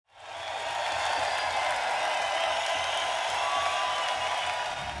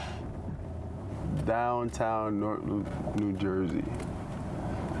downtown New Jersey.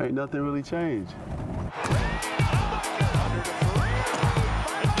 Ain't nothing really changed.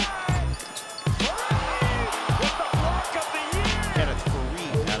 Kenneth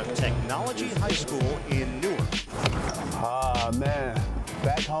Farried out of Technology High School in Newark. Ah, man,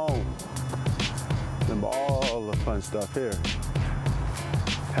 back home. Remember all the fun stuff here.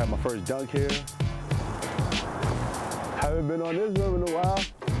 Had my first dunk here. Haven't been on this room in a while.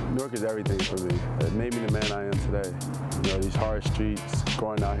 Newark is everything for me. It made me the man I am today. You know, these hard streets,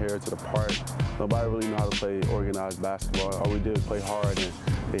 going out here to the park. Nobody really knew how to play organized basketball. All we did was play hard, and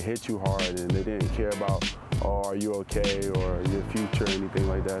they hit you hard, and they didn't care about, oh, are you okay, or your future, or anything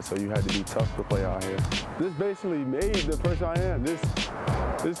like that. So you had to be tough to play out here. This basically made the person I am.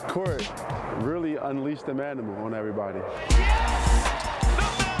 This court really unleashed the manimal on everybody.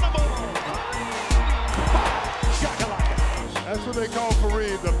 That's what they call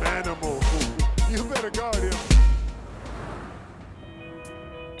Farried, the manimal. You better guard him.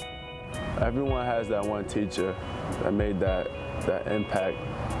 Everyone has that one teacher that made that impact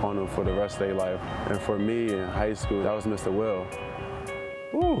on them for the rest of their life. And for me in high school, that was Mr. Will.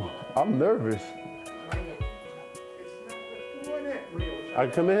 Ooh, I'm nervous. I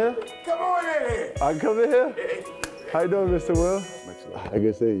can come in here? Come on in here. I can come in here? How you doing, Mr. Will? I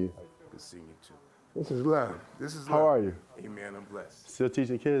can see you. Good seeing you too. This is love. This is love. How are you? Hey man, I'm blessed. Still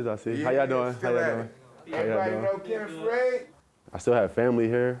teaching kids, I see. Yeah, how y'all doing? How y'all doing? Everybody know Kenneth Farried? I still have family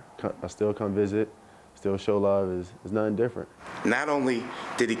here. I still come visit, still show love. It's nothing different. Not only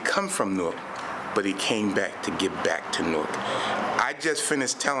did he come from Newark, but he came back to give back to Newark. I just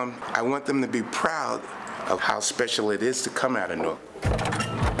finished telling him I want them to be proud of how special it is to come out of Newark.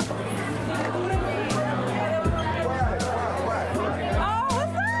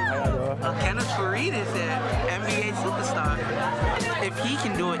 Kenneth Farried is an NBA superstar. If he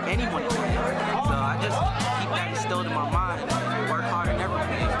can do it, anyone can do it. So I just keep that instilled in my mind and work hard in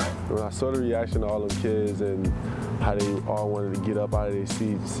everything. When I saw the reaction of all them kids and how they all wanted to get up out of their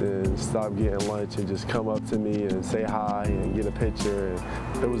seats and stop getting lunch and just come up to me and say hi and get a picture,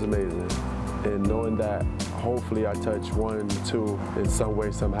 and it was amazing. And knowing that hopefully I touch one, two in some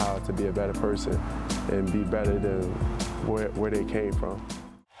way, somehow to be a better person and be better than where they came from.